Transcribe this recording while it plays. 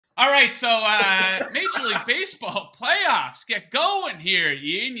All right, so Major League Baseball playoffs get going here,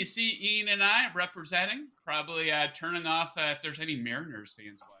 Ian. You see Ian and I representing, probably turning off if there's any Mariners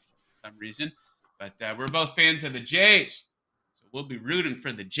fans watching for some reason. But we're both fans of the Jays, so we'll be rooting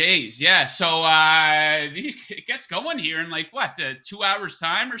for the Jays. Yeah, so it gets going here in like, 2 hours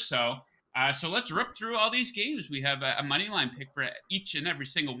time or so. So let's rip through all these games. We have a money line pick for each and every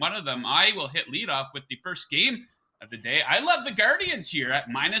single one of them. I will hit leadoff with the first game of the day. I love the Guardians here at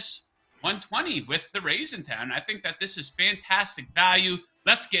minus 120 with the Rays in town. I think that this is fantastic value.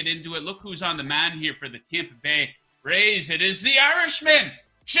 Let's get into it. Look who's on the mound here for the Tampa Bay Rays. It is the Irishman,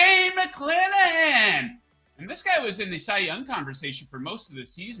 Shane McClanahan. And this guy was in the Cy Young conversation for most of the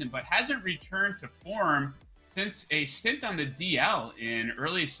season, but hasn't returned to form since a stint on the DL in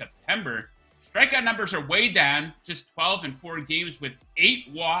early September. Strikeout numbers are way down, just 12 in 4 games with 8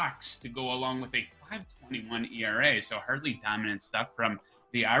 walks to go along with a 5.21 ERA, so hardly dominant stuff from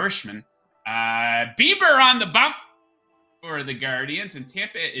the Irishman. Bieber on the bump for the Guardians, and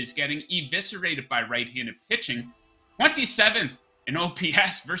Tampa is getting eviscerated by right-handed pitching. 27th in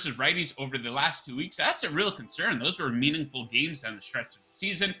OPS versus righties over the last 2 weeks. That's a real concern. Those were meaningful games down the stretch of the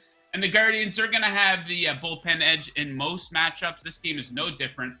season. And the Guardians are going to have the bullpen edge in most matchups. This game is no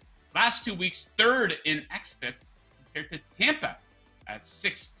different. Last 2 weeks, 3rd in xFIP compared to Tampa at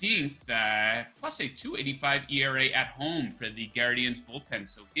 16th, plus a 2.85 ERA at home for the Guardians bullpen.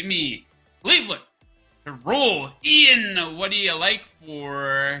 So give me Cleveland to roll. Ian, what do you like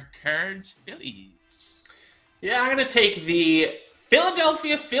for Cards Phillies? Yeah, I'm going to take the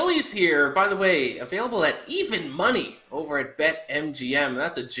Philadelphia Phillies here. By the way, available at even money over at BetMGM.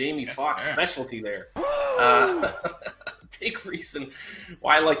 That's a Jamie Foxx specialty there. Big reason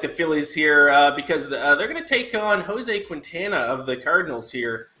why I like the Phillies here because they're going to take on Jose Quintana of the Cardinals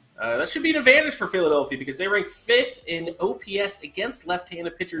here. That should be an advantage for Philadelphia because they rank 5th in OPS against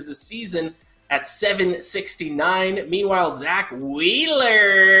left-handed pitchers this season at 769. Meanwhile, Zach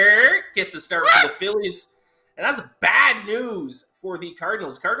Wheeler gets a start for the Phillies. And that's bad news for the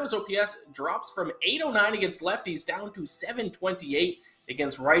Cardinals. Cardinals OPS drops from 809 against lefties down to 728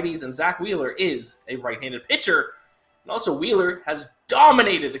 against righties. And Zach Wheeler is a right-handed pitcher. And also, Wheeler has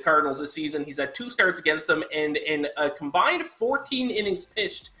dominated the Cardinals this season. He's had 2 starts against them, and in a combined 14 innings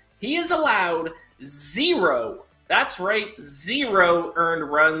pitched, he has allowed 0, that's right, 0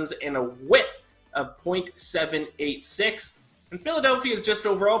 earned runs and a whip of .786. And Philadelphia has just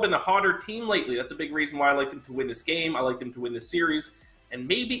overall been the hotter team lately. That's a big reason why I like them to win this game. I like them to win this series, and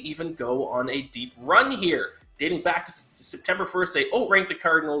maybe even go on a deep run here. Dating back to September 1st, they outrank the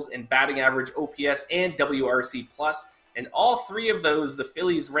Cardinals in batting average, OPS, and WRC+. And all 3 of those, the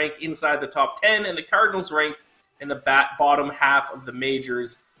Phillies rank inside the top 10, and the Cardinals rank in the bottom half of the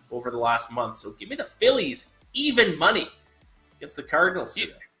majors over the last month. So give me the Phillies, even money, against the Cardinals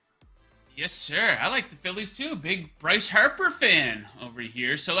today. Yes, sir. I like the Phillies, too. Big Bryce Harper fan over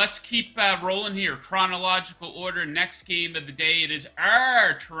here. So let's keep rolling here. Chronological order. Next game of the day, it is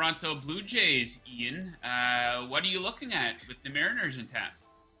our Toronto Blue Jays, Ian. What are you looking at with the Mariners in town?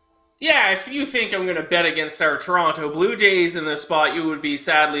 Yeah, if you think I'm going to bet against our Toronto Blue Jays in this spot, you would be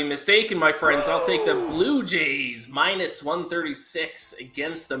sadly mistaken, my friends. I'll take the Blue Jays minus 136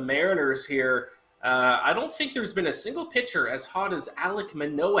 against the Mariners here. I don't think there's been a single pitcher as hot as Alek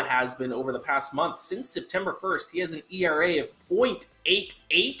Manoah has been over the past month. Since September 1st, he has an ERA of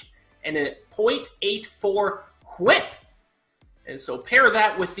 .88 and a .84 whip. And so pair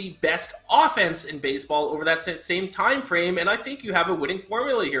that with the best offense in baseball over that same time frame, and I think you have a winning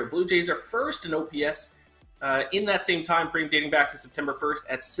formula here. Blue Jays are 1st in OPS in that same time frame dating back to September 1st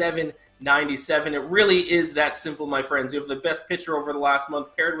at 797. It really is that simple, my friends. You have the best pitcher over the last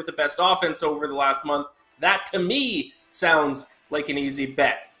month paired with the best offense over the last month. That, to me, sounds like an easy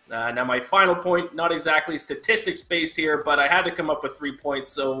bet. Now, my final point, not exactly statistics-based here, but I had to come up with 3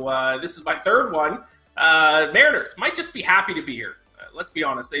 points, so this is my third one. Mariners might just be happy to be here. Let's be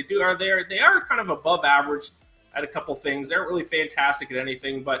honest. They are kind of above average at a couple things. They aren't really fantastic at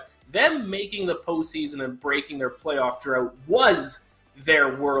anything, but them making the postseason and breaking their playoff drought was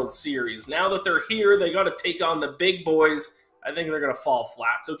their World Series. Now that they're here, they got to take on the big boys. I think they're going to fall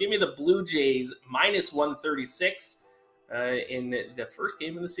flat. So give me the Blue Jays minus 136 in the first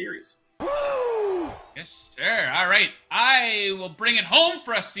game of the series. Yes, sir. All right. I will bring it home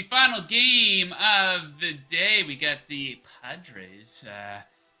for us. The final game of the day. We got the Padres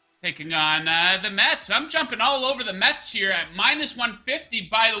taking on the Mets. I'm jumping all over the Mets here at minus 150.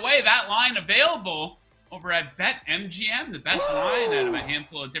 By the way, that line available over at BetMGM, the best line out of a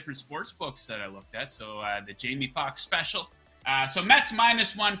handful of different sports books that I looked at. So the Jamie Foxx special. So Mets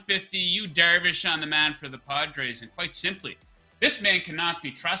minus 150. You Darvish on the man for the Padres. And quite simply, This man cannot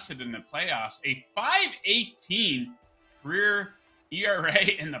be trusted in the playoffs. A 5.18 career ERA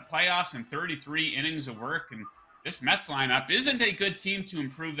in the playoffs and 33 innings of work. And this Mets lineup isn't a good team to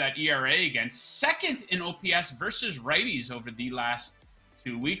improve that ERA against. Second in OPS versus righties over the last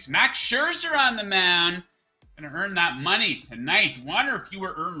 2 weeks. Max Scherzer on the mound. Going to earn that money tonight. 1 or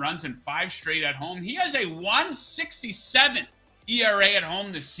fewer earned runs in 5 straight at home. He has a 1.67 ERA at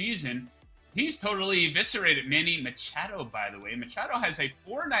home this season. He's totally eviscerated Manny Machado, by the way. Machado has a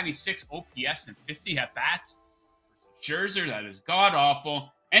 4.96 OPS and 50 at-bats. Scherzer, that is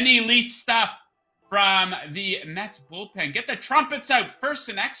god-awful. And elite stuff from the Mets bullpen. Get the trumpets out. First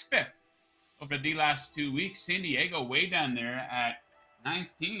and XFIP over the last 2 weeks. San Diego way down there at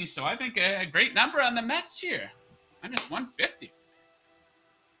 19. So I think a great number on the Mets here. Minus 150.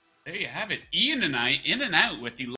 There you have it. Ian and I in and out with the